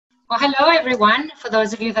Well, hello everyone. For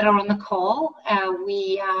those of you that are on the call,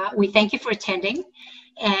 we thank you for attending,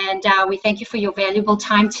 and we thank you for your valuable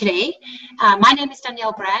time today. My name is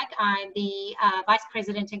Danielle Bragge. I'm the Vice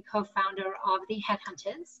President and co-founder of the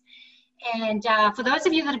Headhunters. And for those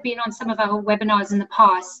of you that have been on some of our webinars in the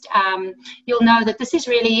past, you'll know that this is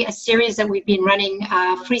really a series that we've been running,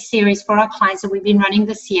 free series for our clients that we've been running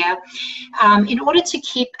this year, in order to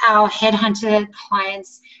keep our Headhunter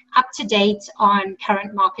clients up to date on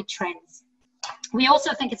current market trends. We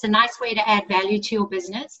also think it's a nice way to add value to your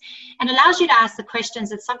business and allows you to ask the questions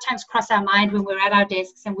that sometimes cross our mind when we're at our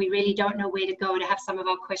desks and we really don't know where to go to have some of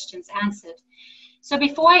our questions answered. So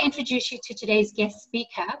before I introduce you to today's guest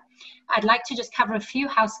speaker, I'd like to just cover a few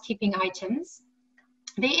housekeeping items.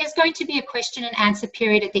 There is going to be a question and answer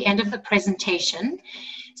period at the end of the presentation.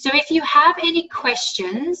 So if you have any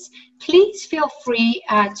questions, please feel free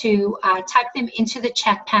to type them into the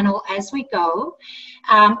chat panel as we go.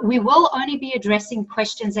 We will only be addressing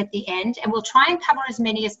questions at the end, and we'll try and cover as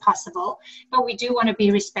many as possible, but we do want to be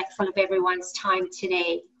respectful of everyone's time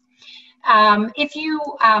today. If you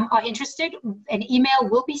are interested, an email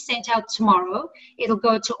will be sent out tomorrow. It'll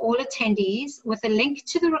go to all attendees with a link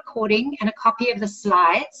to the recording and a copy of the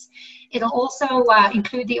slides. It'll also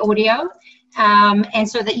include the audio, and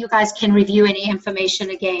so that you guys can review any information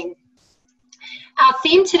again. Our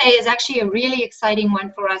theme today is actually a really exciting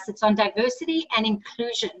one for us. It's on diversity and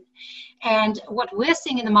inclusion. And what we're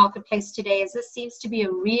seeing in the marketplace today is this seems to be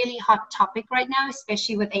a really hot topic right now,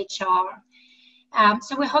 especially with HR.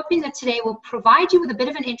 So we're hoping that today will provide you with a bit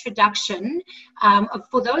of an introduction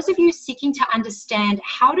for those of you seeking to understand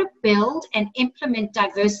how to build and implement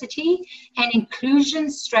diversity and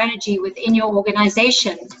inclusion strategy within your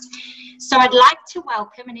organization. So I'd like to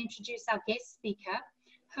welcome and introduce our guest speaker.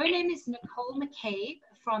 Her name is Nicole McCabe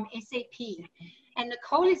from SAP. And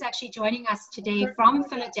Nicole is actually joining us today from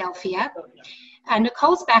Philadelphia.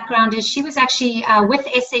 Nicole's background is she was actually with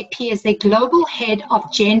SAP as the global head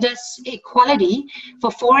of gender equality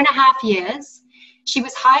for 4.5 years. She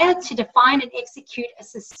was hired to define and execute a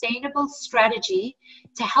sustainable strategy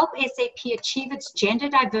to help SAP achieve its gender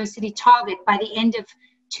diversity target by the end of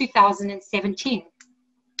 2017.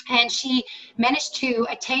 And she managed to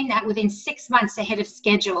attain that within 6 months ahead of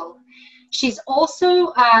schedule. She's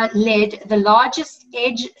also led the largest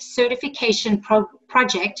EDGE certification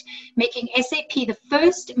project, making SAP the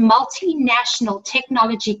first multinational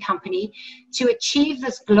technology company to achieve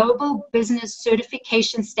this global business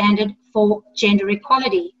certification standard for gender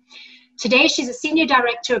equality. Today, she's a senior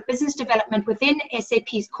director of business development within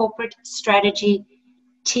SAP's corporate strategy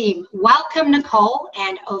team. Welcome, Nicole,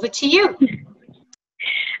 and over to you.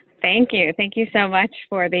 Thank you. Thank you so much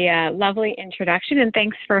for the lovely introduction, and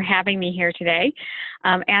thanks for having me here today.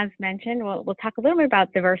 As mentioned, we'll talk a little bit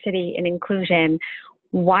about diversity and inclusion,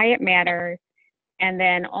 why it matters, and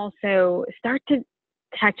then also start to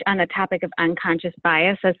touch on the topic of unconscious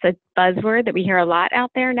bias. That's a buzzword that we hear a lot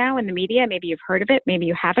out there now in the media. Maybe you've heard of it, maybe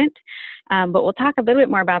you haven't, but we'll talk a little bit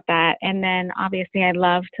more about that. And then obviously I'd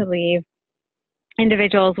love to leave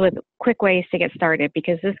individuals with quick ways to get started,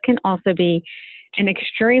 because this can also be an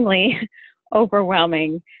extremely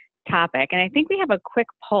overwhelming topic. And I think we have a quick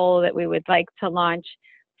poll that we would like to launch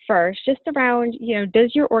first, just around,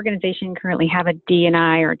 does your organization currently have a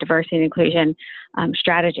D&I or diversity and inclusion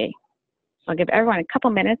strategy? So I'll give everyone a couple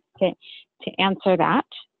minutes to answer that.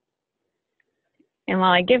 And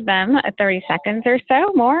while I give them 30 seconds or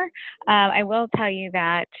so more, I will tell you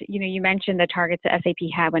that, you mentioned the targets that SAP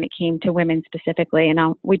had when it came to women specifically,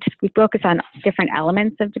 and we focus on different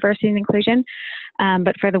elements of diversity and inclusion.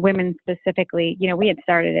 But for the women specifically, we had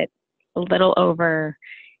started at a little over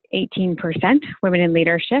 18% women in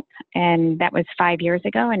leadership, and that was 5 years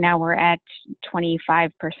ago, and now we're at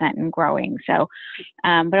 25% and growing. So,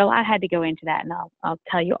 but a lot had to go into that, and I'll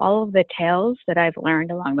tell you all of the tales that I've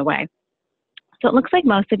learned along the way. So it looks like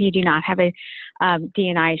most of you do not have a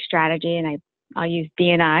D&I strategy, and I'll use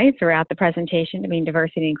D&I throughout the presentation to mean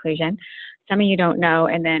diversity and inclusion. Some of you don't know,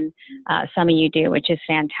 and then some of you do, which is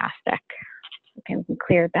fantastic. Okay, we can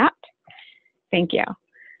clear that. Thank you.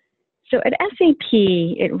 So at SAP,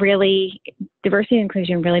 diversity and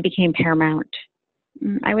inclusion really became paramount,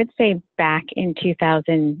 I would say back in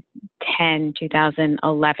 2010,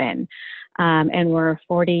 2011, and we're a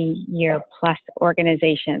 40-year-plus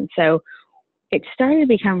organization. So it started to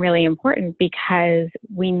become really important because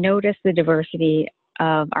we noticed the diversity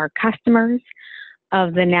of our customers,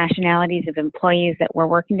 of the nationalities of employees that were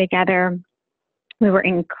working together. We were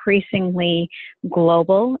increasingly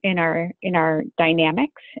global in our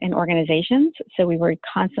dynamics and organizations. So we were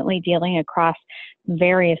constantly dealing across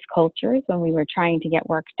various cultures when we were trying to get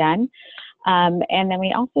work done. And then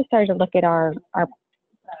we also started to look at our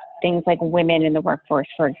things like women in the workforce.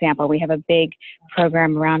 For example, we have a big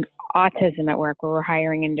program around autism at work where we're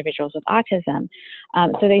hiring individuals with autism.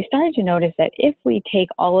 So they started to notice that if we take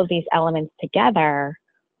all of these elements together,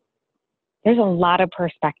 there's a lot of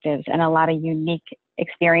perspectives and a lot of unique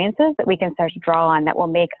experiences that we can start to draw on that will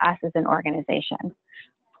make us as an organization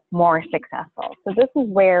more successful. So this is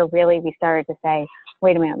where really we started to say,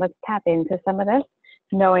 wait a minute, let's tap into some of this,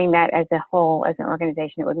 knowing that as a whole, as an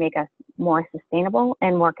organization, it would make us more sustainable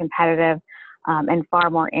and more competitive and far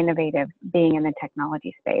more innovative being in the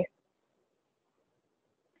technology space.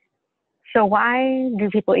 So why do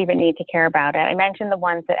people even need to care about it? I mentioned the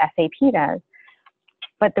ones that SAP does,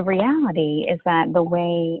 but the reality is that the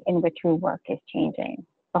way in which we work is changing.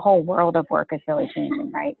 The whole world of work is really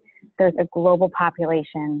changing, right? There's a global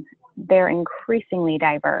population. They're increasingly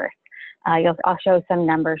diverse. I'll show some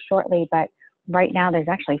numbers shortly, but right now there's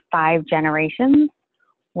actually 5 generations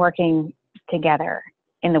working together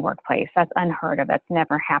in the workplace. That's unheard of. That's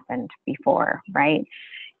never happened before, right?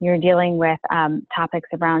 You're dealing with topics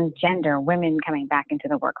around gender, women coming back into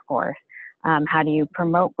the workforce. How do you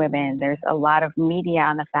promote women? There's a lot of media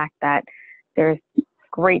on the fact that there's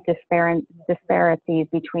great disparities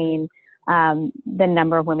between the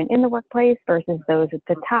number of women in the workplace versus those at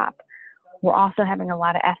the top. We're also having a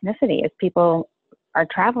lot of ethnicity as people are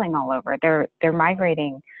traveling all over. They're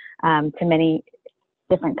migrating to many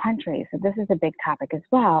different countries. So this is a big topic as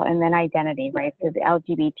well. And then identity, right? So the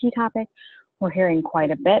LGBT topic, we're hearing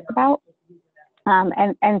quite a bit about.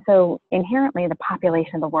 And so inherently, the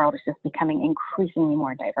population of the world is just becoming increasingly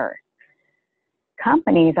more diverse.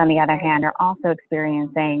 Companies, on the other hand, are also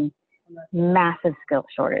experiencing massive skill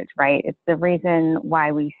shortage, right? It's the reason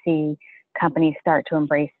why we see companies start to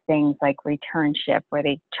embrace things like returnship, where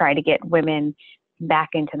they try to get women back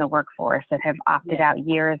into the workforce that have opted out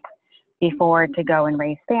years before to go and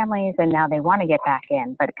raise families, and now they want to get back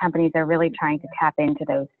in. But companies are really trying to tap into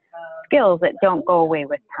those skills that don't go away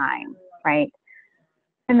with time, right?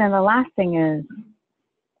 And then the last thing is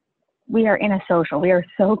we are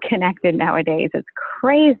so connected nowadays. It's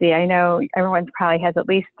crazy. I know everyone probably has at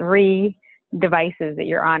least 3 devices that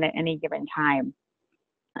you're on at any given time.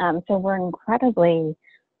 So we're incredibly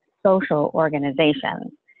social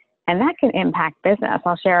organizations, and that can impact business.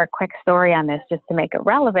 I'll share a quick story on this just to make it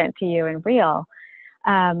relevant to you and real.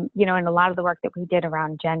 You know, in a lot of the work that we did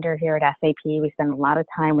around gender here at SAP, we spend a lot of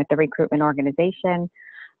time with the recruitment organization.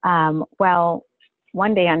 Well,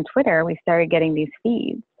 one day on Twitter, we started getting these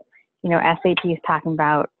feeds. You know, SAP is talking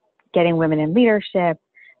about getting women in leadership.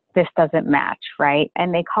 This doesn't match, right?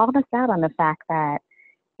 And they called us out on the fact that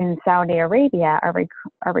in Saudi Arabia,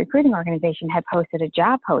 our recruiting organization had posted a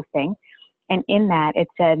job posting, and in that it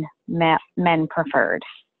said men preferred,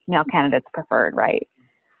 male candidates preferred, right?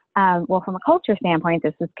 Well, from a culture standpoint,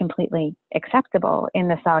 this is completely acceptable in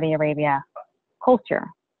the Saudi Arabia culture.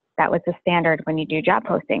 That was the standard when you do job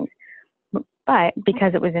postings. But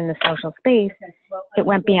because it was in the social space, it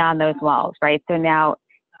went beyond those walls, right? So now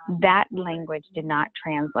that language did not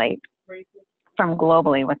translate from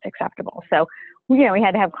globally what's acceptable. So, you know, we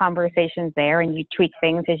had to have conversations there, and you tweak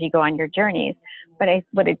things as you go on your journeys. But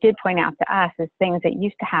what it did point out to us is things that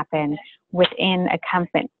used to happen within a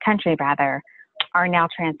country are now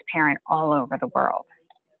transparent all over the world.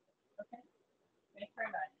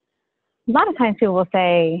 A lot of times people will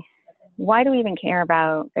say, why do we even care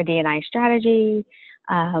about a D&I strategy?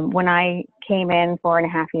 When I came in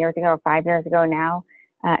 4.5 years ago, or 5 years ago now,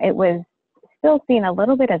 it was still seen a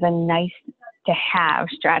little bit as a nice to have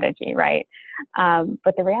strategy, right?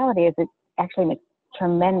 But the reality is it actually makes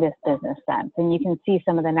tremendous business sense. And you can see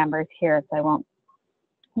some of the numbers here, so I won't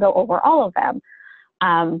go over all of them.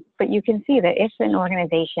 But you can see that if an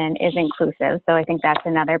organization is inclusive, so I think that's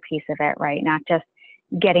another piece of it, right? Not just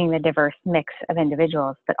getting the diverse mix of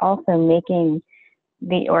individuals, but also making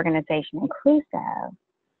the organization inclusive,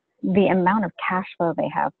 the amount of cash flow they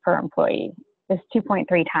have per employee is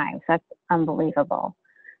 2.3 times. That's unbelievable,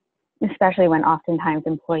 especially when oftentimes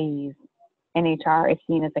employees in HR is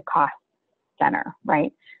seen as a cost center,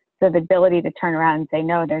 right? So the ability to turn around and say,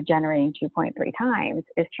 no, they're generating 2.3 times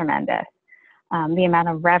is tremendous. The amount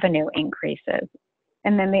of revenue increases.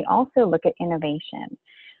 And then they also look at innovation.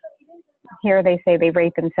 Here they say they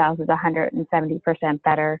rate themselves as 170%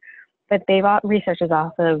 better, but research has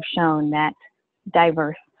also shown that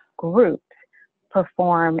diverse groups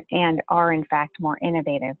perform and are in fact more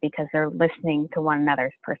innovative because they're listening to one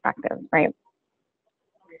another's perspective, right?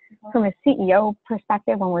 From a CEO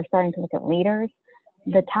perspective, when we're starting to look at leaders,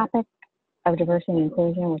 the topic of diversity and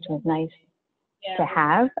inclusion, which was nice to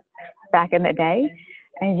have back in the day,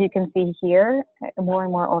 as you can see here, more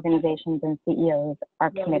and more organizations and CEOs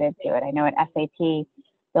are committed to it. I know at SAP,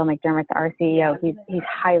 Bill McDermott's our CEO, he's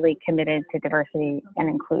highly committed to diversity and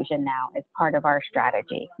inclusion now as part of our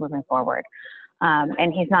strategy moving forward.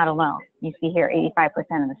 And he's not alone. You see here, 85%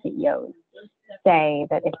 of the CEOs say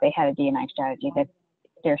that if they had a D&I strategy, that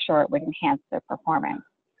they're sure it would enhance their performance.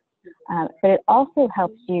 But it also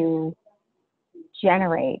helps you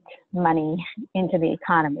generate money into the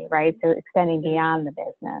economy, right? So extending beyond the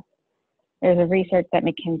business. There's a research that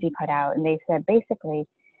McKinsey put out, and they said basically,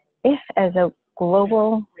 if as a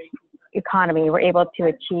global economy we're able to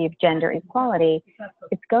achieve gender equality,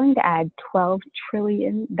 it's going to add $12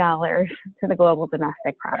 trillion to the global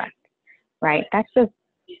domestic product, right? That's just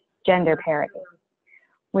gender parity,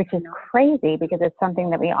 which is crazy because it's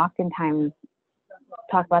something that we oftentimes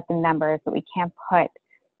talk about the numbers, but we can't put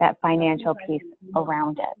that financial piece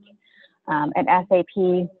around it. At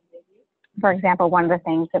SAP, for example, one of the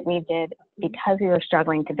things that we did because we were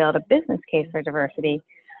struggling to build a business case for diversity,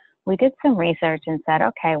 we did some research and said,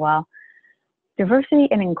 okay, well, diversity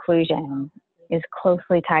and inclusion is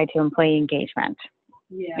closely tied to employee engagement.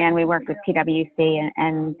 Yeah. And we worked with PwC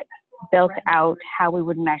and built out how we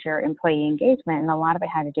would measure employee engagement, and a lot of it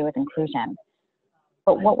had to do with inclusion.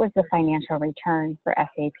 But what was the financial return for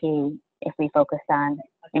SAP if we focused on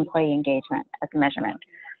employee engagement as a measurement?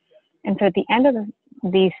 And so at the end of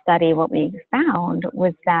the study, what we found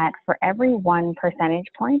was that for every 1 percentage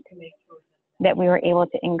point that we were able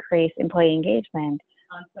to increase employee engagement,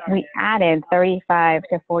 we added 35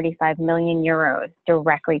 to 45 million euros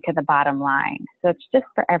directly to the bottom line. So it's just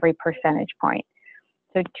for every percentage point.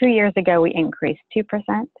 So 2 years ago, we increased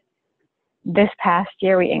 2%. This past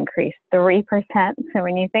year, we increased 3%. So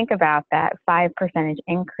when you think about that 5%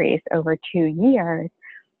 increase over 2 years,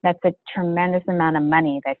 that's a tremendous amount of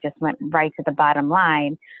money that just went right to the bottom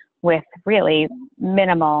line with really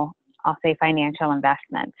minimal, I'll say, financial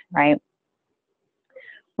investment, right?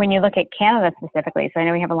 When you look at Canada specifically, so I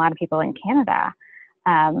know we have a lot of people in Canada,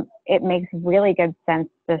 it makes really good sense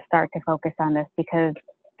to start to focus on this because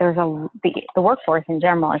there's the workforce in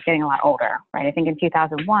general is getting a lot older, right? I think in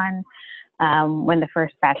 2001, when the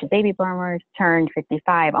first batch of baby boomers turned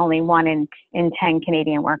 55, only 1 in 10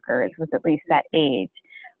 Canadian workers was at least that age.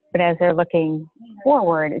 But as they're looking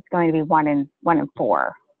forward, it's going to be 1 in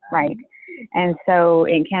 4, right? And so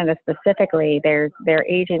in Canada specifically, they're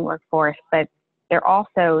aging workforce, but they're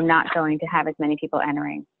also not going to have as many people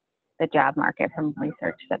entering the job market from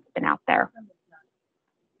research that's been out there.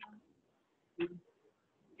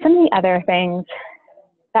 Some of the other things,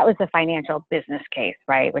 that was the financial business case,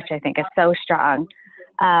 right, which I think is so strong.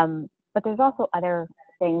 But there's also other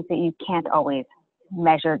things that you can't always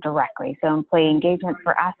measure directly. So employee engagement,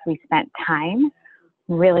 for us, we spent time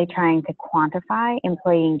really trying to quantify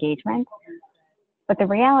employee engagement. But the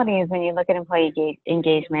reality is when you look at employee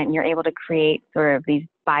engagement and you're able to create sort of these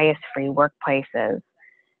bias-free workplaces,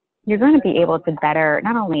 you're going to be able to better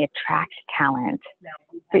not only attract talent,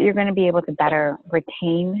 but you're going to be able to better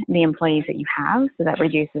retain the employees that you have, so that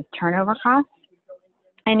reduces turnover costs.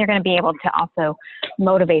 And you're going to be able to also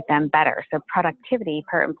motivate them better. So productivity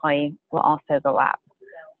per employee will also go up,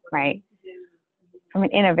 right? From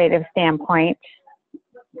an innovative standpoint,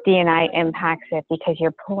 D&I impacts it because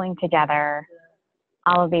you're pulling together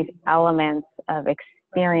all of these elements of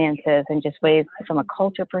experiences and just ways from a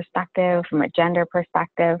culture perspective, from a gender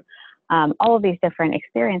perspective, all of these different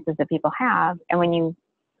experiences that people have. And when you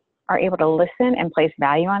are able to listen and place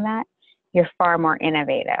value on that, you're far more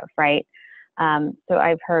innovative, right? So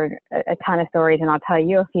I've heard a ton of stories, and I'll tell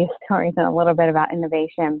you a few stories and a little bit about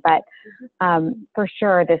innovation, but for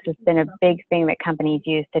sure, this has been a big thing that companies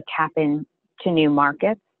use to tap into new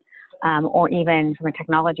markets, or even from a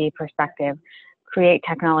technology perspective, create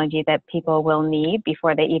technology that people will need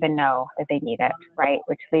before they even know that they need it, right?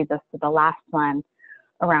 Which leads us to the last one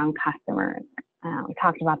around customers. We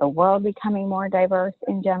talked about the world becoming more diverse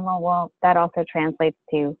in general. Well, that also translates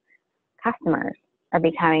to customers are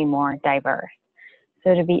becoming more diverse.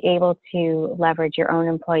 So to be able to leverage your own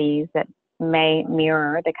employees that may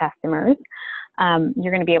mirror the customers,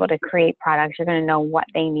 you're going to be able to create products. You're going to know what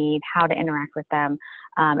they need, how to interact with them,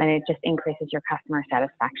 and it just increases your customer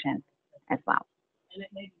satisfaction as well.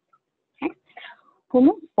 Okay. We'll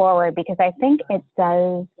move forward because I think it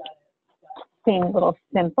does seem a little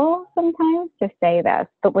simple sometimes to say this,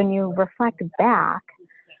 but when you reflect back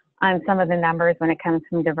on some of the numbers when it comes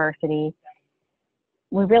from diversity,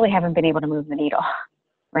 we really haven't been able to move the needle,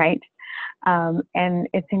 right? And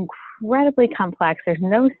it's incredibly complex. There's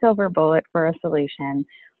no silver bullet for a solution.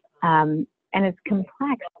 And it's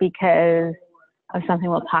complex because of something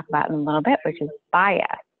we'll talk about in a little bit, which is bias.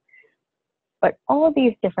 But all of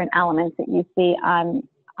these different elements that you see on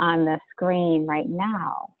the screen right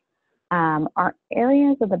now are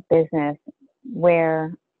areas of the business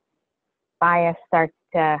where bias starts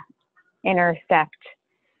to intercept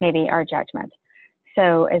maybe our judgment.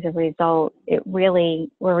 So as a result,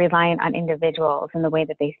 we're reliant on individuals and the way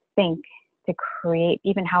that they think to create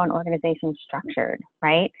even how an organization is structured,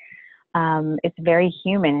 right? It's very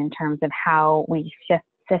human in terms of how we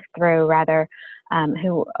sift through rather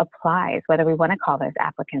who applies, whether we want to call those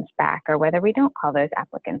applicants back or whether we don't call those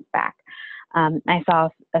applicants back. I saw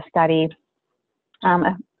a study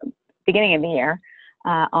beginning of the year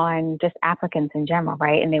on just applicants in general,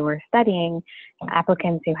 right? And they were studying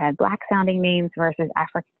applicants who had Black sounding names versus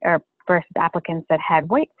applicants that had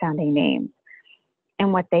white sounding names.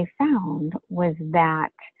 And what they found was that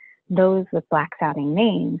those with Black sounding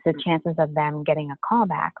names, the chances of them getting a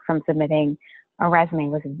callback from submitting a resume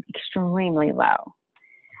was extremely low.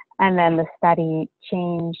 And then the study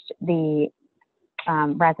changed the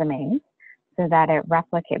resumes so that it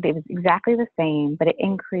replicated, it was exactly the same, but it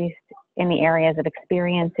increased in the areas of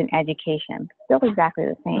experience and education, still exactly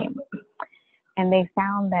the same. And they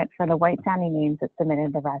found that for the white sounding names that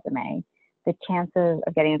submitted the resume, the chances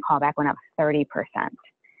of getting a callback went up 30%.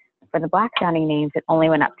 For the Black sounding names, it only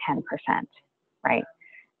went up 10%, right?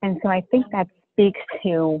 And so I think that speaks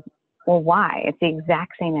to, well, why? It's the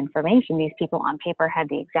exact same information. These people on paper had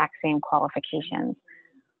the exact same qualifications.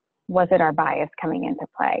 Was it our bias coming into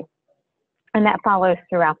play? And that follows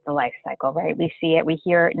throughout the life cycle, right? We see it, we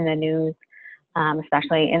hear it in the news,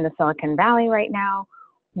 especially in the Silicon Valley right now,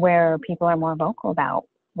 where people are more vocal about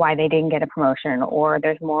why they didn't get a promotion, or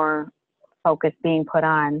there's more focus being put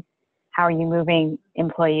on how are you moving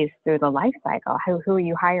employees through the life cycle? Who are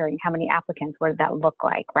you hiring? How many applicants? What does that look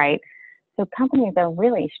like, right? So companies are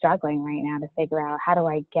really struggling right now to figure out, how do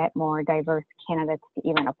I get more diverse candidates to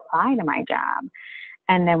even apply to my job?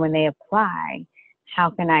 And then when they apply, how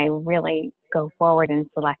can I really go forward and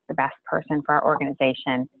select the best person for our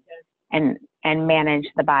organization and manage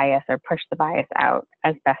the bias or push the bias out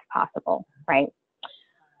as best possible, right?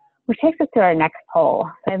 Which takes us to our next poll.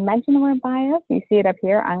 So I've mentioned the word bias. You see it up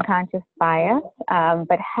here, unconscious bias.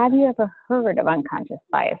 But have you ever heard of unconscious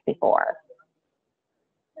bias before?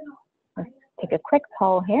 Let's take a quick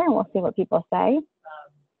poll here and we'll see what people say.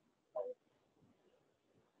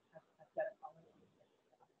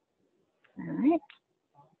 All right.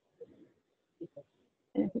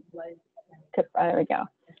 There we go.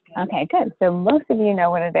 Okay, good. So most of you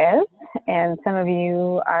know what it is, and some of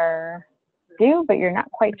you do, but you're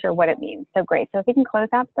not quite sure what it means. So great. So if we can close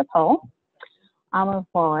out the poll, I'll move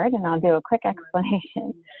forward and I'll do a quick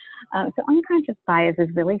explanation. So unconscious bias is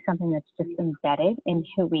really something that's just embedded in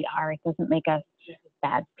who we are. It doesn't make us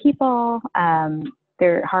bad people.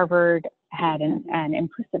 Harvard had an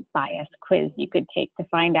implicit bias quiz you could take to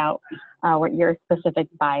find out what your specific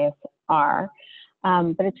bias are.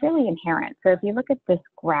 But it's really inherent. So if you look at this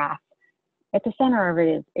graph, at the center of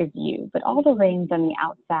it is you, but all the rings on the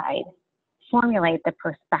outside formulate the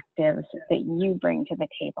perspectives that you bring to the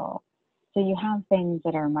table. So you have things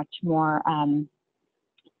that are much more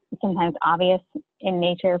sometimes obvious in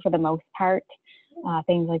nature for the most part,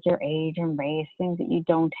 things like your age and race, things that you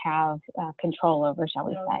don't have control over, shall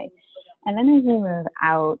we say. And then as you move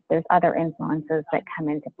out, there's other influences that come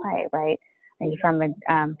into play, right? Are you from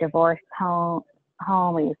a divorced home?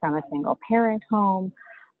 Are you from a single parent home?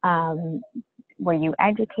 Were you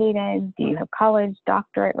educated? Do you have college,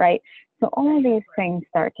 doctorate, right? So all of these things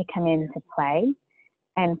start to come into play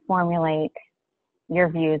and formulate your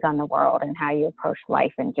views on the world and how you approach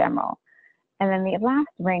life in general. And then the last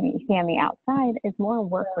ring that you see on the outside is more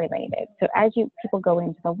work related. So as people go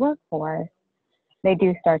into the workforce, they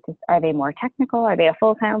do start to, are they more technical? Are they a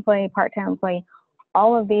full-time employee, part-time employee?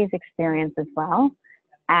 All of these experiences as well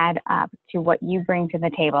add up to what you bring to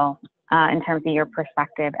the table in terms of your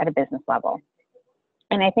perspective at a business level.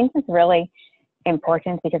 And I think that's really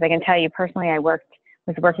important because I can tell you personally, I was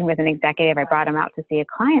working with an executive. I brought him out to see a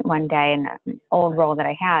client one day in an old role that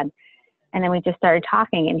I had. And then we just started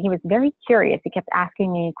talking and he was very curious. He kept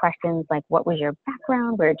asking me questions like, what was your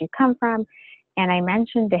background? Where did you come from? And I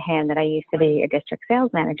mentioned to him that I used to be a district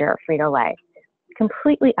sales manager at Frito-Lay,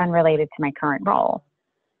 completely unrelated to my current role.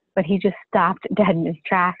 But he just stopped dead in his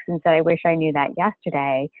tracks and said, I wish I knew that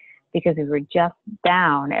yesterday because we were just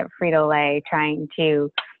down at Frito-Lay trying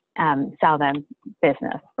to sell them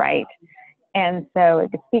business, right? And so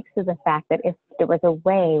it speaks to the fact that if there was a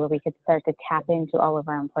way where we could start to tap into all of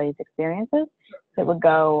our employees' experiences, it would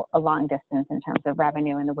go a long distance in terms of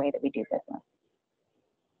revenue and the way that we do business.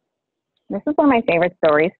 This is one of my favorite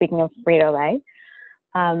stories, speaking of Frito-Lay.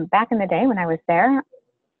 Back in the day when I was there,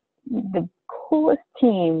 the coolest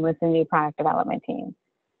team was the new product development team,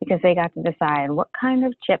 because they got to decide what kind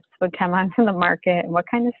of chips would come onto the market and what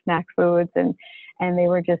kind of snack foods. And they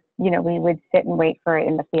were just, you know, we would sit and wait for it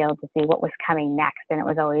in the field to see what was coming next. And it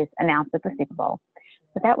was always announced at the Super Bowl.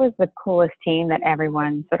 But that was the coolest team that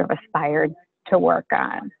everyone sort of aspired to work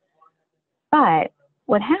on. But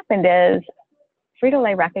what happened is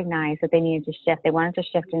Frito-Lay recognized that they needed to shift. They wanted to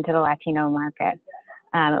shift into the Latino market.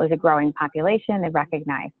 It was a growing population. They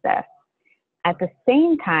recognized this. At the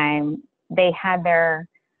same time, they had their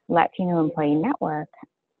Latino employee network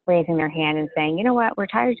raising their hand and saying, you know what, we're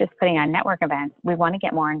tired of just putting on network events. We want to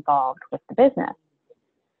get more involved with the business.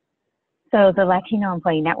 So the Latino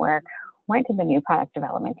employee network went to the new product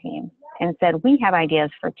development team and said, we have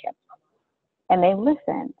ideas for chips. And they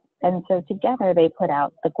listened. And so together they put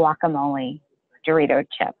out the guacamole Dorito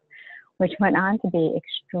chip, which went on to be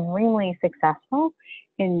extremely successful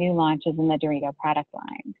in new launches in the Dorito product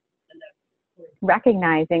line.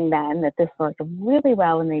 Recognizing then that this worked really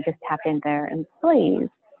well when they just tapped into their employees,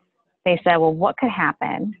 they said, well, what could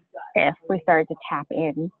happen if we started to tap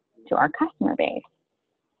in to our customer base?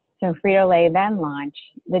 So Frito-Lay then launched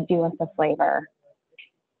the Do Us a Flavor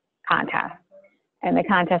contest. And the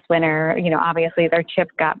contest winner, you know, obviously their chip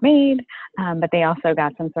got made, but they also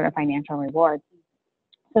got some sort of financial reward.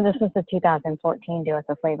 So this was the 2014 Do Us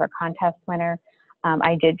a Flavor contest winner.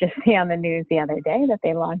 I did just see on the news the other day that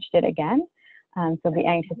they launched it again. So be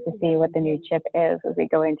anxious to see what the new chip is as we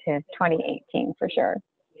go into 2018 for sure.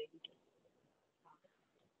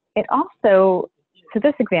 It also, so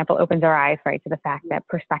this example opens our eyes, right, to the fact that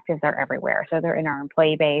perspectives are everywhere. So they're in our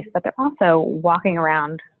employee base, but they're also walking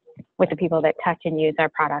around with the people that touch and use our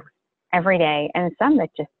products every day, and some that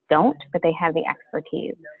just don't, but they have the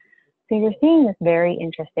expertise. So you're seeing this very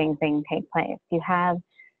interesting thing take place. You have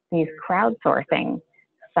these crowdsourcing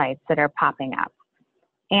sites that are popping up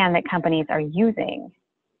and that companies are using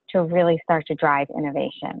to really start to drive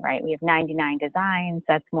innovation, right? We have 99 Designs.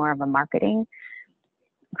 That's more of a marketing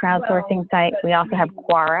crowdsourcing site. We also have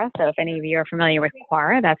Quora. So if any of you are familiar with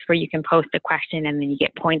Quora, that's where you can post a question and then you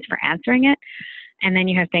get points for answering it. And then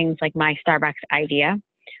you have things like My Starbucks Idea,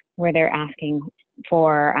 where they're asking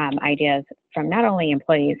for ideas from not only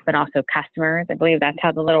employees, but also customers. I believe that's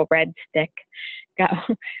how the little red stick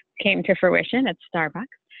came to fruition at Starbucks.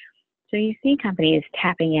 So you see companies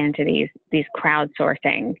tapping into these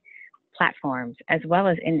crowdsourcing platforms, as well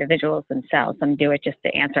as individuals themselves. Some do it just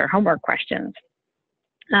to answer homework questions.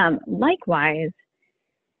 Likewise,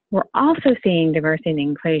 we're also seeing diversity and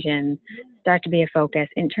inclusion start to be a focus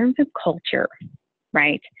in terms of culture,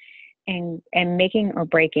 right? And making or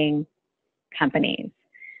breaking companies.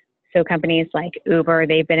 So companies like Uber,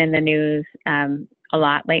 they've been in the news a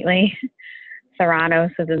lot lately.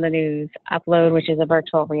 Theranos was in the news. Upload, which is a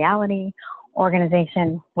virtual reality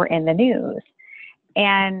organization, were in the news.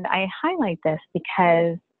 And I highlight this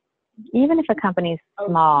because even if a company is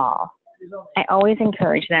small, I always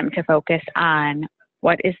encourage them to focus on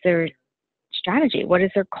what is their strategy? What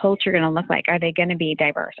is their culture going to look like? Are they going to be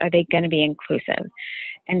diverse? Are they going to be inclusive?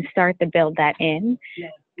 And start to build that in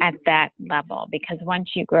at that level, because once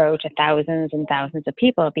you grow to thousands and thousands of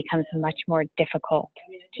people, it becomes much more difficult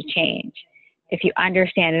to change. If you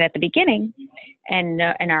understand it at the beginning and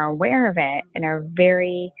are aware of it and are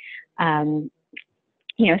very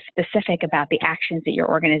specific about the actions that your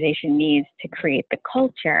organization needs to create the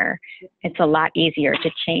culture, it's a lot easier to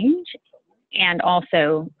change. And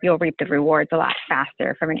also, you'll reap the rewards a lot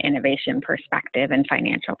faster from an innovation perspective and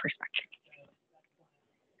financial perspective.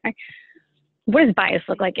 Okay. What does bias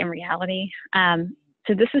look like in reality?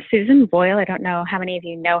 So this is Susan Boyle. I don't know how many of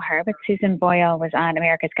you know her, but Susan Boyle was on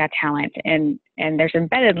America's Got Talent, and there's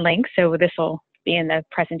embedded links, so this will be in the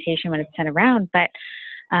presentation when it's sent around. But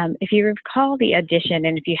if you recall the audition,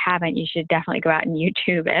 and if you haven't, you should definitely go out and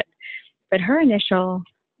YouTube it. But her initial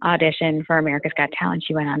audition for America's Got Talent,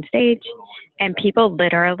 she went on stage, and people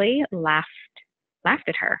literally laughed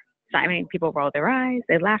at her. So, I mean, people rolled their eyes,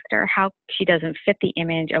 they laughed at her, how she doesn't fit the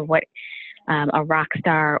image of what a rock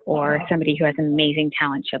star or somebody who has amazing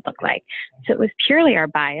talent should look like. So it was purely our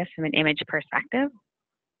bias from an image perspective.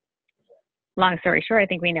 Long story short, I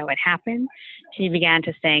think we know what happened. She began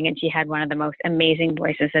to sing, and she had one of the most amazing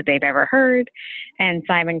voices that they've ever heard. And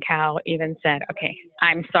Simon Cowell even said, okay,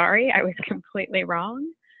 I'm sorry, I was completely wrong.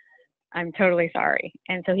 I'm totally sorry.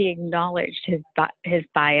 And so he acknowledged his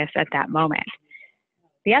bias at that moment.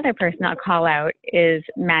 The other person I'll call out is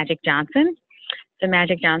Magic Johnson. So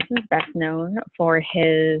Magic Johnson is best known for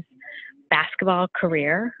his basketball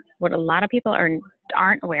career. What a lot of people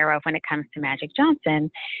aren't aware of when it comes to Magic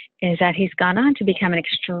Johnson is that he's gone on to become an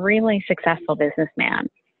extremely successful businessman.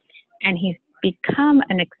 And he's become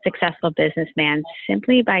a successful businessman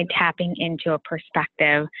simply by tapping into a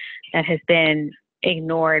perspective that has been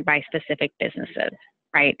ignored by specific businesses,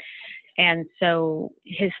 right? And so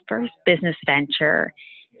his first business venture,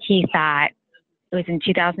 he thought, it was in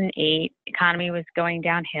 2008, economy was going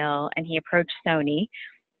downhill, and he approached Sony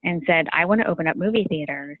and said, I want to open up movie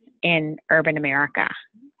theaters in urban America.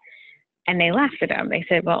 And they laughed at him. They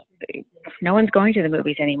said, well, no one's going to the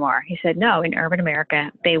movies anymore. He said, no, in urban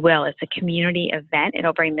America, they will. It's a community event.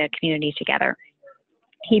 It'll bring the community together.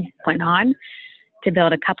 He went on to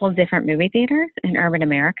build a couple of different movie theaters in urban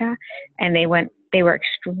America, and they were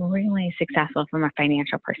extremely successful from a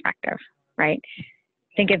financial perspective, right?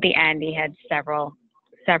 I think at the end, he had several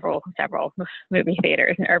movie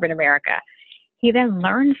theaters in urban America. He then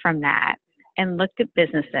learned from that and looked at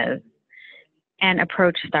businesses and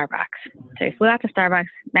approached Starbucks. So he flew out to Starbucks,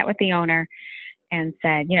 met with the owner, and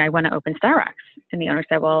said, I want to open Starbucks. And the owner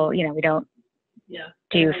said, well, we don't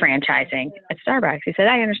do franchising at Starbucks. He said,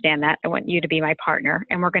 I understand that. I want you to be my partner,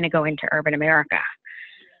 and we're going to go into urban America.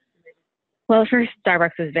 Well, at first,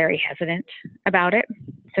 Starbucks was very hesitant about it.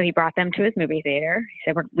 So he brought them to his movie theater.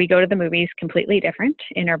 He said, we go to the movies completely different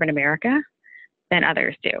in urban America than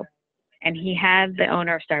others do. And he had the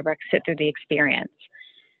owner of Starbucks sit through the experience.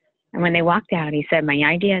 And when they walked out, he said, my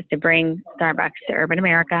idea is to bring Starbucks to urban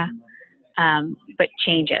America, but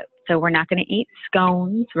change it. So we're not going to eat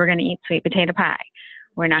scones. We're going to eat sweet potato pie.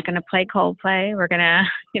 We're not going to play Coldplay. We're going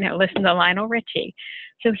to, listen to Lionel Richie.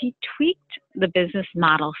 So he tweaked the business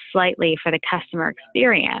model slightly for the customer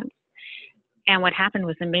experience. And what happened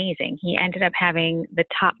was amazing. He ended up having the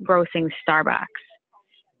top grossing Starbucks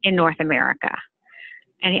in North America.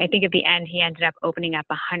 And I think at the end, he ended up opening up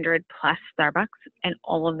 100 plus Starbucks, and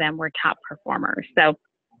all of them were top performers. So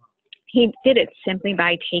he did it simply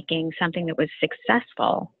by taking something that was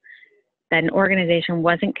successful that an organization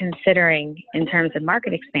wasn't considering in terms of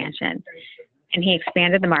market expansion, and he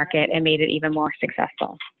expanded the market and made it even more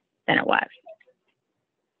successful than it was.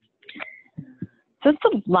 So it's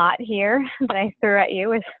a lot here that I threw at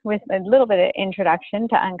you with a little bit of introduction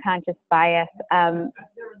to unconscious bias.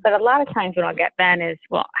 But a lot of times what I'll get then is,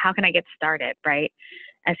 well, how can I get started, right?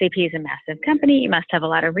 SAP is a massive company. You must have a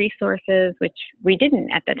lot of resources, which we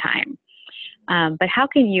didn't at the time. But how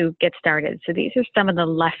can you get started? So these are some of the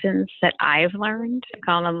lessons that I've learned. I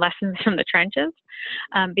call them lessons from the trenches,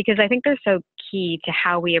 because I think they're so key to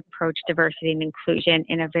how we approach diversity and inclusion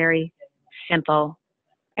in a very simple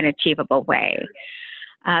and achievable way.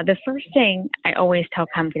 The first thing I always tell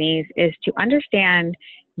companies is to understand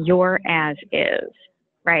your as is,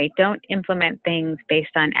 right? Don't implement things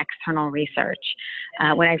based on external research.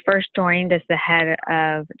 When I first joined as the head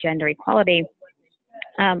of gender equality,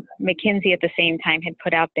 McKinsey at the same time had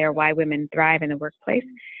put out there Why Women Thrive in the Workplace.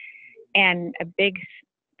 And a big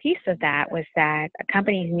piece of that was that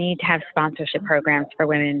companies need to have sponsorship programs for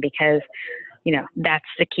women because that's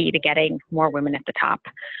the key to getting more women at the top.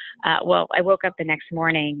 Well, I woke up the next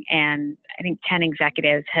morning and I think 10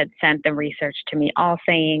 executives had sent the research to me, all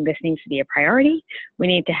saying this needs to be a priority. We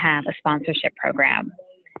need to have a sponsorship program.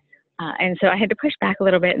 And so I had to push back a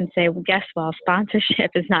little bit and say, well, guess what?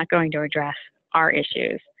 Sponsorship is not going to address our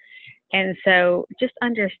issues. And so just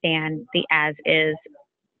understand the as is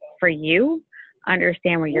for you,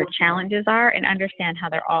 understand where your challenges are, and understand how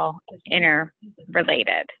they're all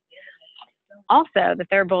interrelated. Also, the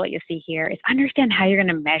third bullet you see here is understand how you're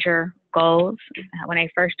going to measure goals. When I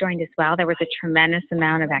first joined as well, there was a tremendous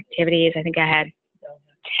amount of activities. I think I had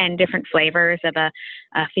 10 different flavors of a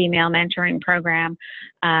female mentoring program,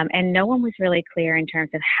 and no one was really clear in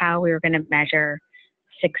terms of how we were going to measure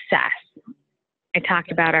success. I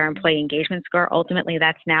talked about our employee engagement score. Ultimately,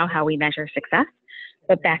 that's now how we measure success.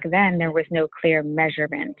 But back then, there was no clear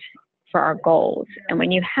measurement for our goals. And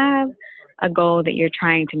when you have a goal that you're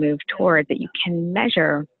trying to move toward that you can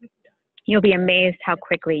measure, you'll be amazed how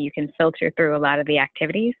quickly you can filter through a lot of the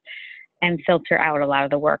activities and filter out a lot of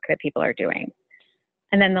the work that people are doing.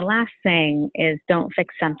 And then the last thing is don't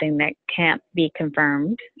fix something that can't be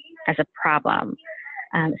confirmed as a problem.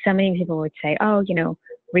 So many people would say, oh,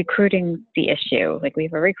 recruiting's the issue, like we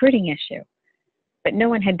have a recruiting issue. But no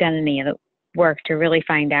one had done any of the work to really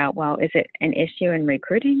find out, well, is it an issue in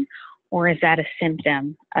recruiting or is that a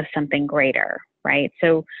symptom of something greater, right?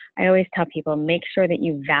 So I always tell people, make sure that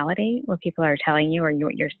you validate what people are telling you or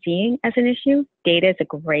what you're seeing as an issue. Data is a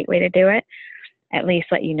great way to do it, at least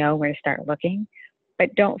let you know where to start looking.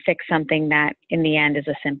 But don't fix something that in the end is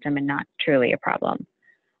a symptom and not truly a problem.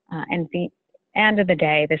 And the end of the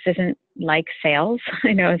day, this isn't like sales.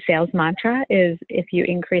 I know a sales mantra is if you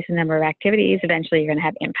increase the number of activities, eventually you're going to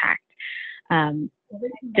have impact.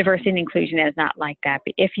 Diversity and inclusion is not like that.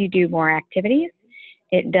 But if you do more activities,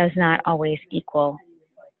 it does not always equal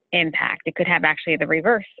impact. It could have actually the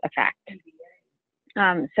reverse effect.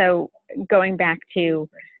 So going back to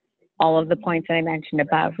all of the points that I mentioned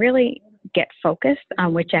above, really get focused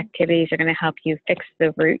on which activities are going to help you fix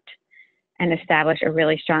the root and establish a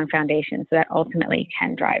really strong foundation so that ultimately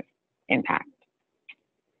can drive impact.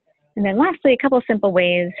 And then lastly, a couple of simple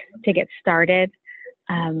ways to get started.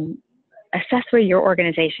 Assess where your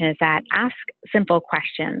organization is at. Ask simple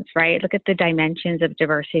questions, right? Look at the dimensions of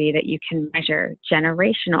diversity that you can measure.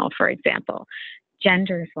 Generational, for example.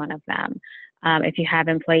 Gender is one of them. If you have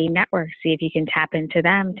employee networks, see if you can tap into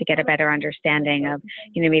them to get a better understanding of,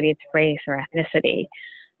 maybe it's race or ethnicity.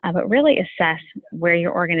 But really assess where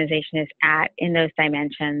your organization is at in those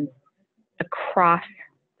dimensions across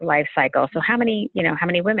the life cycle. So how many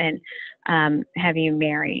women have you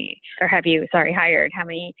married or hired? How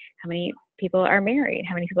many people are married?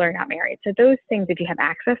 How many people are not married? So those things, if you have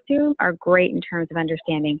access to, are great in terms of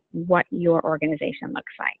understanding what your organization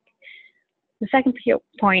looks like. The second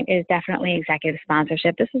point is definitely executive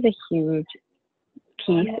sponsorship. This is a huge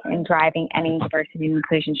piece in driving any diversity and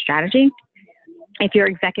inclusion strategy. If your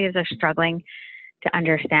executives are struggling to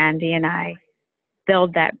understand D&I,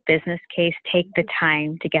 build that business case, take the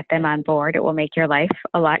time to get them on board. It will make your life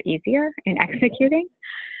a lot easier in executing,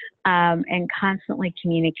 and constantly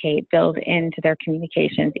communicate, build into their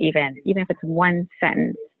communications, even if it's one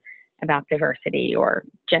sentence about diversity or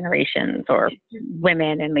generations or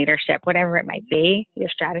women in leadership, whatever it might be, your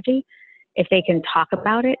strategy. If they can talk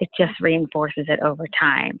about it, it just reinforces it over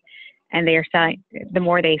time. And they are saying, the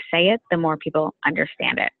more they say it, the more people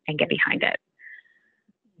understand it and get behind it.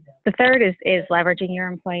 The third is leveraging your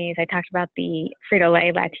employees. I talked about the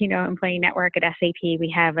Frito-Lay Latino Employee Network at SAP.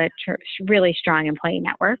 We have a really strong employee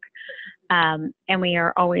network, and we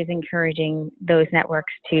are always encouraging those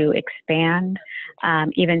networks to expand,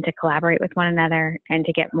 even to collaborate with one another and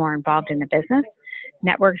to get more involved in the business.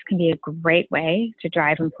 Networks can be a great way to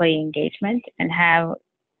drive employee engagement and have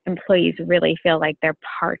employees really feel like they're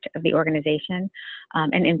part of the organization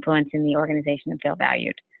and influencing the organization and feel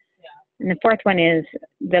valued. And the fourth one is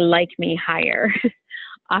the like me hire.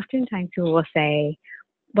 Oftentimes people will say,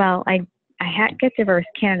 well, I get diverse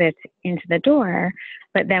candidates into the door,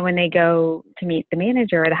 but then when they go to meet the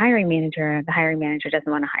manager or the hiring manager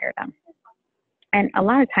doesn't want to hire them. And a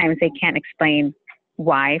lot of times they can't explain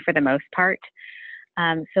why for the most part.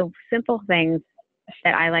 So simple things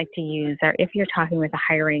that I like to use are, if you're talking with a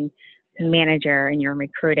hiring manager and you're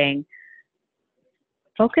recruiting,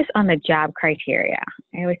 focus on the job criteria.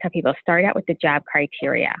 I always tell people, start out with the job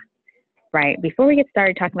criteria, right? Before we get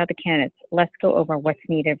started talking about the candidates, let's go over what's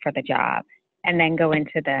needed for the job and then go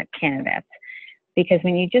into the candidates. Because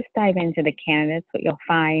when you just dive into the candidates, what you'll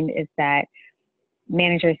find is that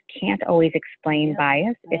managers can't always explain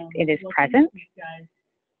bias if it is present.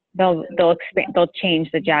 They'll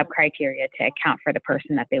change the job criteria to account for the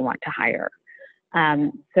person that they want to hire.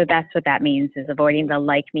 So that's what that means, is avoiding the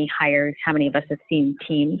like me hires. How many of us have seen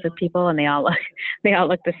teams of people and they all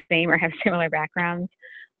look the same or have similar backgrounds?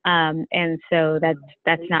 And so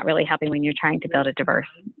that's not really helping when you're trying to build a diverse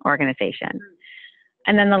organization.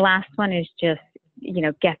 And then the last one is just,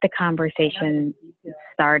 get the conversation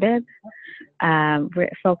started.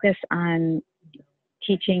 Focus on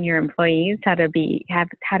teaching your employees how to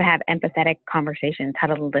have empathetic conversations, how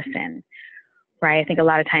to listen. Right. I think a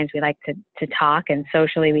lot of times we like to talk, and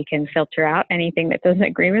socially we can filter out anything that doesn't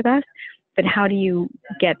agree with us. But how do you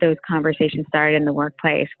get those conversations started in the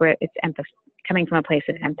workplace where it's coming from a place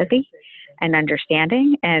of empathy and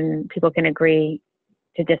understanding, and people can agree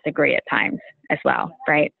to disagree at times as well,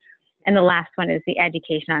 right? And the last one is the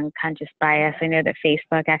education on unconscious bias. I know that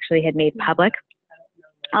Facebook actually had made public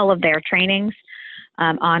all of their trainings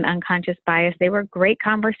on unconscious bias. They were great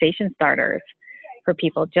conversation starters for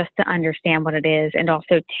people just to understand what it is, and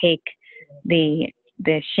also take the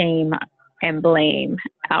shame and blame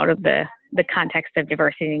out of the context of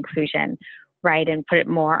diversity and inclusion, right? And put it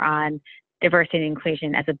more on diversity and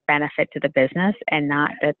inclusion as a benefit to the business, and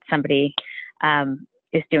not that somebody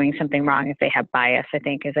is doing something wrong if they have bias. I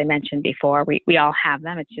think, as I mentioned before, we all have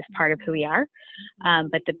them. It's just part of who we are.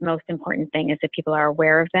 But the most important thing is that people are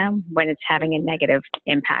aware of them when it's having a negative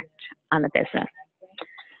impact on the business.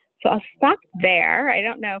 So I'll stop there. I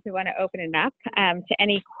don't know if we want to open it up to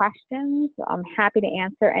any questions. I'm happy to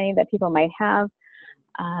answer any that people might have.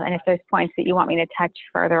 And if there's points that you want me to touch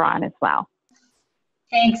further on as well.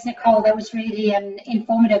 Thanks, Nicole. That was really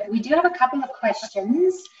informative. We do have a couple of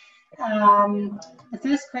questions. The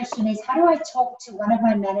first question is, how do I talk to one of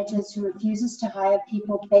my managers who refuses to hire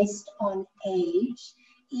people based on age,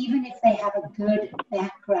 even if they have a good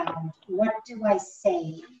background? What do I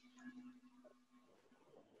say?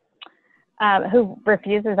 Who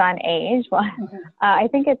refuses on age? Well, I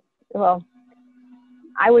think it's, well,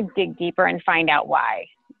 I would dig deeper and find out why,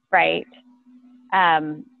 right?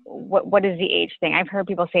 What is the age thing? I've heard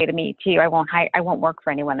people say to me too, I won't work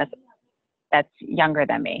for anyone that's younger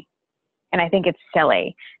than me. And I think it's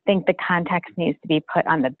silly. I think the context needs to be put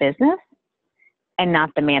on the business and not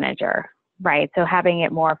the manager, right? So having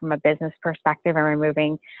it more from a business perspective and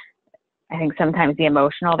removing, I think sometimes the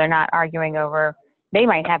emotional, they're not arguing over, they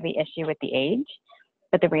might have the issue with the age,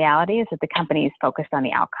 but the reality is that the company is focused on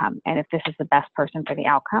the outcome. And if this is the best person for the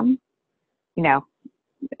outcome, you know,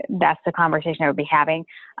 that's the conversation I would be having.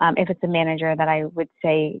 If it's a manager that I would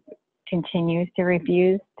say continues to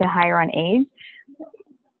refuse to hire on age,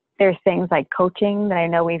 there's things like coaching that I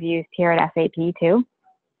know we've used here at SAP too,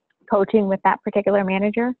 coaching with that particular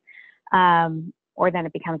manager, or then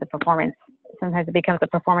it becomes a performance. Sometimes it becomes a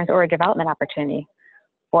performance or a development opportunity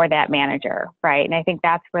for that manager, right? And I think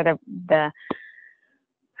that's where the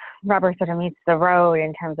rubber sort of meets the road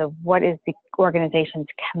in terms of what is the organization's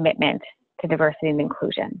commitment to diversity and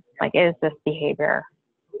inclusion. Like, is this behavior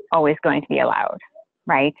always going to be allowed,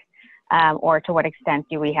 right? Or to what extent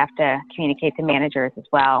do we have to communicate to managers as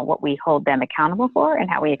well what we hold them accountable for and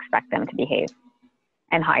how we expect them to behave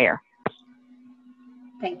and hire?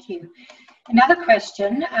 Thank you. Another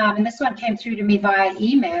question, and this one came through to me via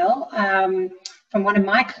email from one of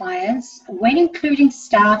my clients. When including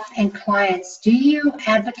staff and clients, do you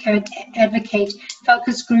advocate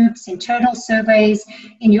focus groups, internal surveys?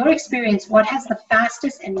 In your experience, what has the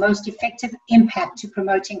fastest and most effective impact to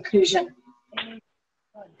promote inclusion?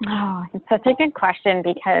 Oh, it's such a good question,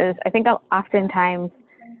 because I think oftentimes,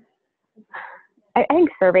 I think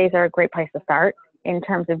surveys are a great place to start in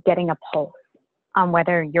terms of getting a pulse on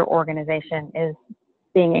whether your organization is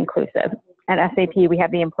being inclusive. At SAP, we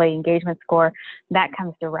have the employee engagement score that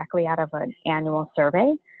comes directly out of an annual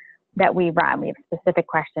survey that we run. We have specific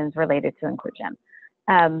questions related to inclusion.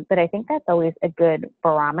 But I think that's always a good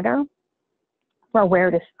barometer for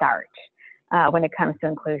where to start when it comes to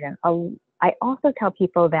inclusion. I also tell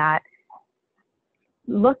people that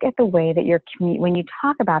look at the way that when you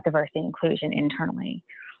talk about diversity and inclusion internally,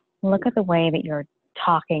 look at the way that you're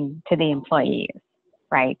talking to the employees,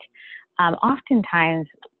 right? Oftentimes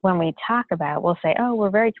when we talk about, we'll say, oh, we're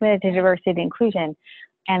very committed to diversity and inclusion.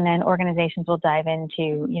 And then organizations will dive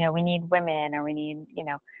into, you know, we need women, or we need, you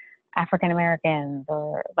know, African Americans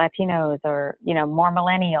or Latinos, or, you know, more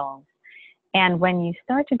millennials. And when you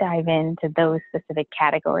start to dive into those specific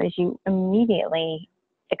categories, you immediately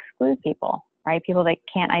exclude people, right? People that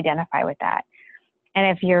can't identify with that.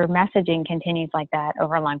 And if your messaging continues like that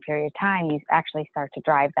over a long period of time, you actually start to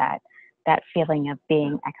drive that feeling of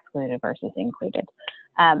being excluded versus included.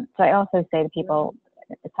 So I also say to people,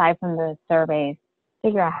 aside from the surveys,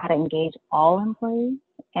 figure out how to engage all employees.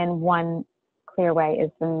 And one clear way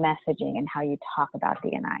is the messaging and how you talk about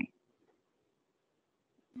D&I.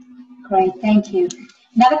 Great, thank you.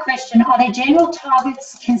 Another question, are there general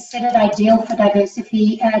targets considered ideal for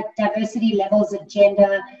diversity levels of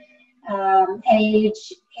gender,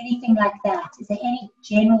 age, anything like that? Is there any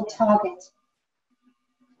general target?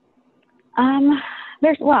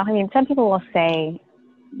 Some people will say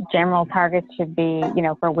general targets should be, you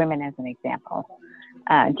know, for women as an example,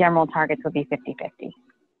 general targets would be 50-50.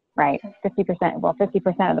 Right, 50%. Well,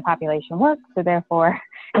 50% of the population works, so therefore,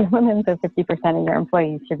 as women, so 50% of your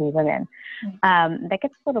employees should be women. That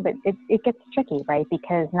gets a little bit. It gets tricky, right?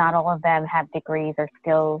 Because not all of them have degrees or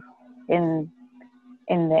skills in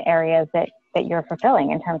the areas that you're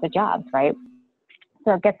fulfilling in terms of jobs, right?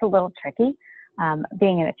 So it gets a little tricky.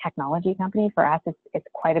 Being in a technology company, for us, it's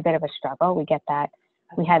quite a bit of a struggle. We get that.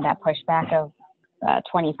 We had that pushback of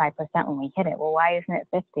 25% when we hit it. Well, why isn't it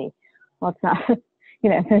 50? Well, it's not. You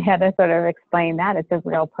know, so we had to sort of explain that it's a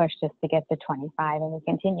real push just to get to 25, and we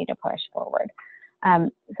continue to push forward. So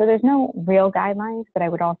there's no real guidelines, but I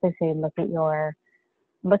would also say look at your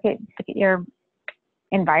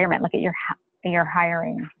environment, look at your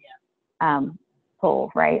hiring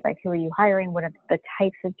pool, right? Like, who are you hiring? What are the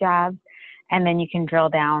types of jobs? And then you can drill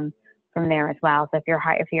down from there as well. So if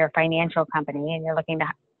you're a financial company and you're looking to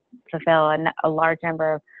fulfill a large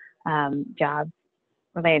number of jobs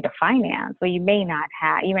related to finance, well, you may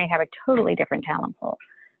have a totally different talent pool.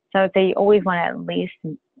 So you always want to at least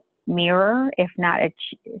mirror, if not,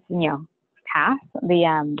 pass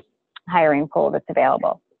the hiring pool that's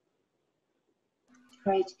available.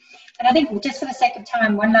 Great. And I think just for the sake of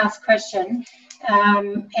time, one last question.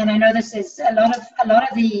 And I know this is a lot of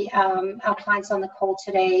the our clients on the call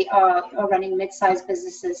today are running mid-sized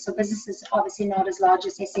businesses. So businesses obviously not as large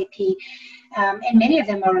as SAP, and many of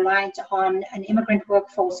them are reliant on an immigrant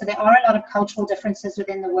workforce. So there are a lot of cultural differences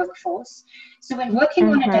within the workforce. So when working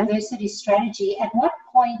on a diversity strategy, at what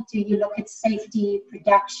point do you look at safety,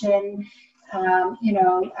 production?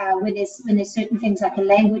 When there's certain things like a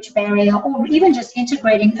language barrier, or even just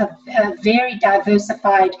integrating a very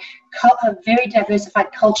diversified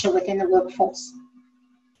culture within the workforce.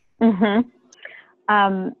 I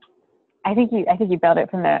think you build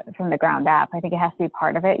it from the ground up. I think it has to be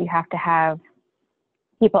part of it. You have to have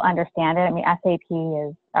people understand it. I mean, SAP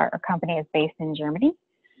our company is based in Germany,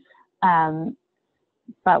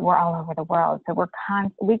 but we're all over the world. So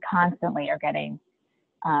we constantly are getting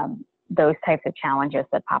those types of challenges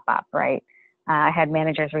that pop up, right? I had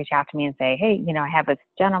managers reach out to me and say, hey, I have this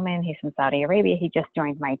gentleman, he's from Saudi Arabia, he just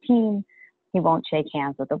joined my team, he won't shake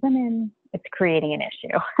hands with the women, it's creating an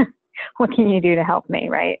issue. What can you do to help me,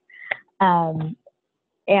 right? And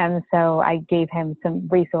so I gave him some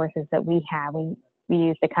resources that we have. We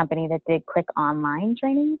used a company that did quick online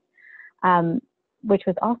training, which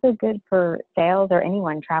was also good for sales or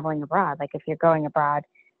anyone traveling abroad. Like if you're going abroad,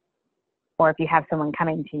 or if you have someone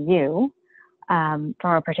coming to you from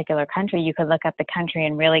a particular country, you could look up the country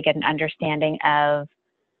and really get an understanding of,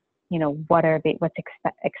 what's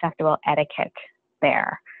acceptable etiquette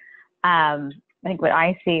there. I think what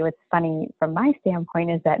I see, what's funny from my standpoint,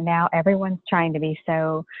 is that now everyone's trying to be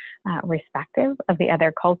so respectful of the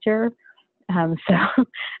other culture. So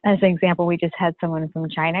as an example, we just had someone from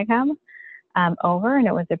China come over, and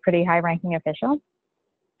it was a pretty high-ranking official.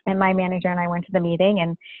 And my manager and I went to the meeting,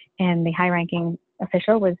 and the high-ranking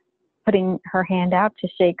official was putting her hand out to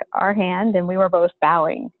shake our hand, and we were both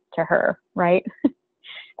bowing to her, right?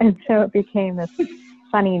 And so it became this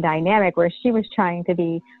funny dynamic where she was trying to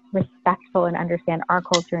be respectful and understand our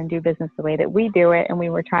culture and do business the way that we do it, and we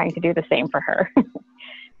were trying to do the same for her.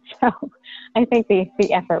 So I think the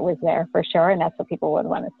effort was there for sure, and that's what people would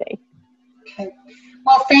want to see. Okay.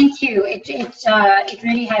 Well, thank you. It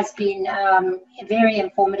really has been very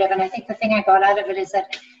informative, and I think the thing I got out of it is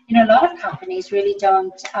that a lot of companies really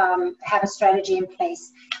don't have a strategy in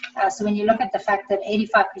place. So when you look at the fact that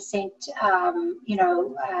 85%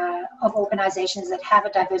 of organizations that have a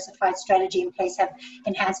diversified strategy in place have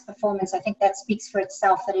enhanced performance, I think that speaks for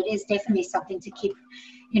itself that it is definitely something to keep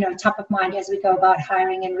top of mind as we go about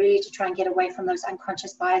hiring, and really to try and get away from those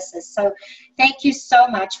unconscious biases. So thank you so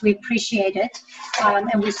much. We appreciate it.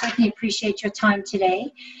 And we certainly appreciate your time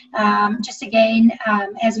today. Just again,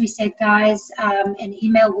 as we said, guys, an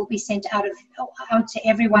email will be sent out to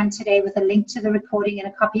everyone today with a link to the recording and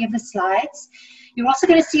a copy of the slides. You're also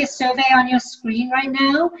going to see a survey on your screen right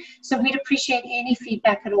now, so we'd appreciate any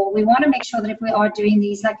feedback at all. We want to make sure that if we are doing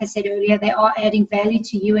these, like I said earlier, they are adding value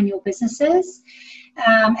to you and your businesses.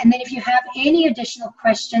 And then if you have any additional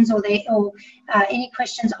questions or any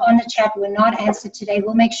questions on the chat were not answered today,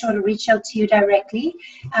 we'll make sure to reach out to you directly.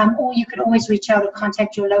 Or you could always reach out or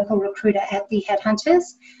contact your local recruiter at the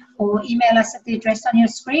Headhunters, or email us at the address on your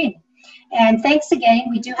screen. And thanks again.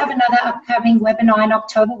 We do have another upcoming webinar in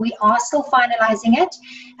October. We are still finalizing it,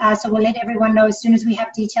 so we'll let everyone know as soon as we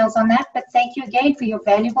have details on that. But thank you again for your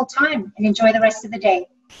valuable time, and enjoy the rest of the day.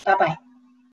 Bye-bye.